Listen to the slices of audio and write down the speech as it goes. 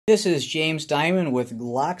This is James Diamond with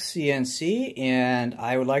GlockCNC, and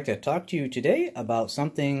I would like to talk to you today about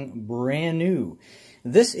something brand new.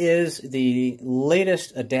 This is the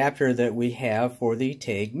latest adapter that we have for the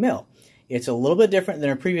Taig mill. It's a little bit different than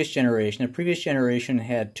a previous generation. The previous generation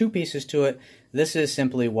had two pieces to it. This is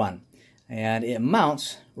simply one. And it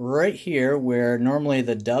mounts right here where normally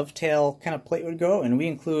the dovetail kind of plate would go, and we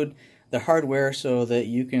include the hardware so that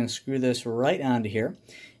you can screw this right onto here.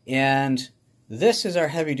 And this is our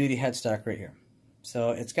heavy-duty headstock right here.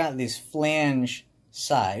 So it's got these flange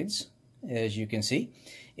sides, as you can see,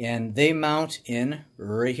 and they mount in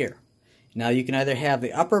right here. Now you can either have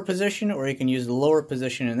the upper position or you can use the lower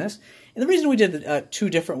position in this. And the reason we did two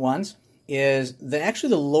different ones is that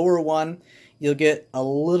actually the lower one you'll get a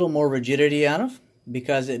little more rigidity out of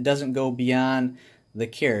because it doesn't go beyond the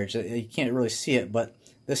carriage. You can't really see it, but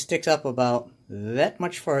this sticks up about that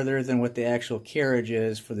much farther than what the actual carriage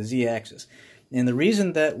is for the Z-axis. And the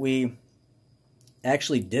reason that we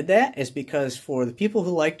actually did that is because for the people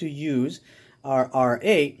who like to use our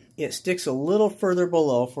R8, it sticks a little further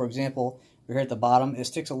below. For example, here at the bottom, it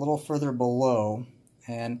sticks a little further below,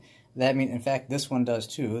 and that means, in fact, this one does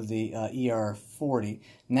too, the ER40,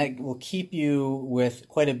 and that will keep you with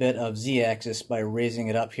quite a bit of Z-axis by raising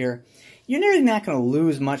it up here. You're nearly not going to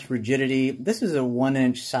lose much rigidity. This is a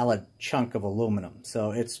 1-inch solid chunk of aluminum,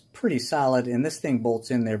 so it's pretty solid, and this thing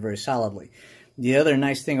bolts in there very solidly. The other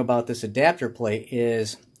nice thing about this adapter plate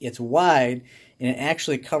is it's wide, and it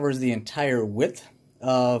actually covers the entire width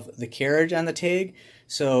of the carriage on the Taig,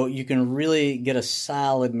 so you can really get a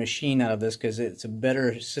solid machine out of this because it's a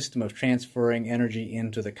better system of transferring energy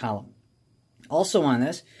into the column. Also on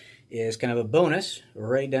this is kind of a bonus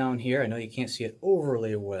right down here. I know you can't see it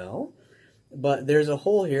overly well, but there's a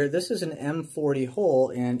hole here. This is an M40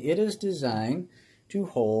 hole, and it is designed to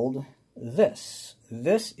hold this.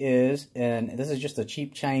 This is just a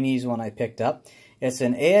cheap Chinese one I picked up. It's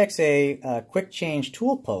an AXA quick change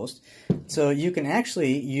tool post, so you can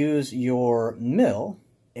actually use your mill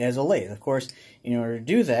as a lathe. Of course, in order to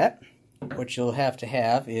do that, what you'll have to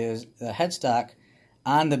have is the headstock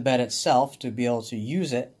on the bed itself to be able to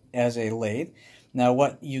use it as a lathe. Now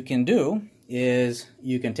what you can do is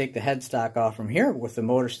you can take the headstock off from here with the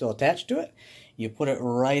motor still attached to it. You put it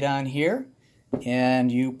right on here, and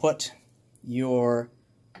you put your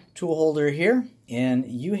tool holder here, and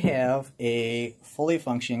you have a fully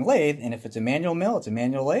functioning lathe. And if it's a manual mill, it's a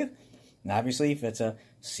manual lathe. And obviously if it's a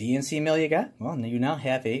CNC mill you got, well, you now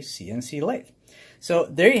have a CNC lathe. So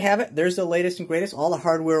there you have it. There's the latest and greatest. All the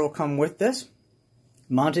hardware will come with this.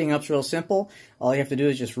 Mounting up's real simple. All you have to do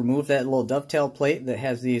is just remove that little dovetail plate that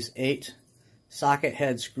has these 8 socket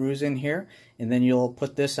head screws in here, and then you'll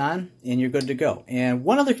put this on and you're good to go. And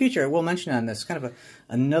one other feature I will mention on this, kind of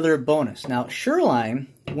another bonus. Now Shoreline,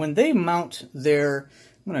 when they mount their,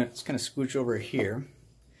 I'm going to kind of scooch over here.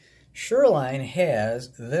 Shoreline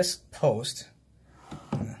has this post,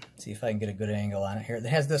 let's see if I can get a good angle on it here. It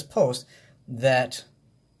has this post that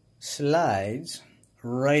slides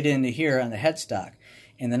right into here on the headstock.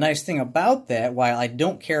 And the nice thing about that, while I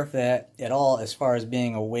don't care for that at all as far as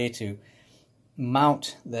being a way to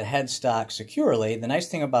mount the headstock securely, the nice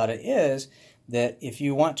thing about it is that if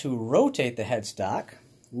you want to rotate the headstock,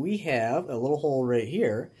 we have a little hole right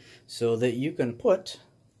here so that you can put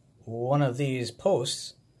one of these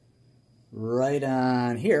posts right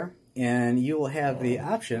on here, and you will have the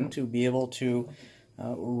option to be able to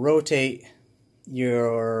rotate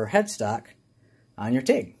your headstock on your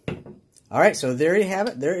Taig. Alright, so there you have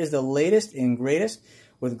it. There is the latest and greatest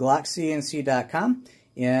with GlockCNC.com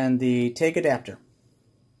and the Taig adapter.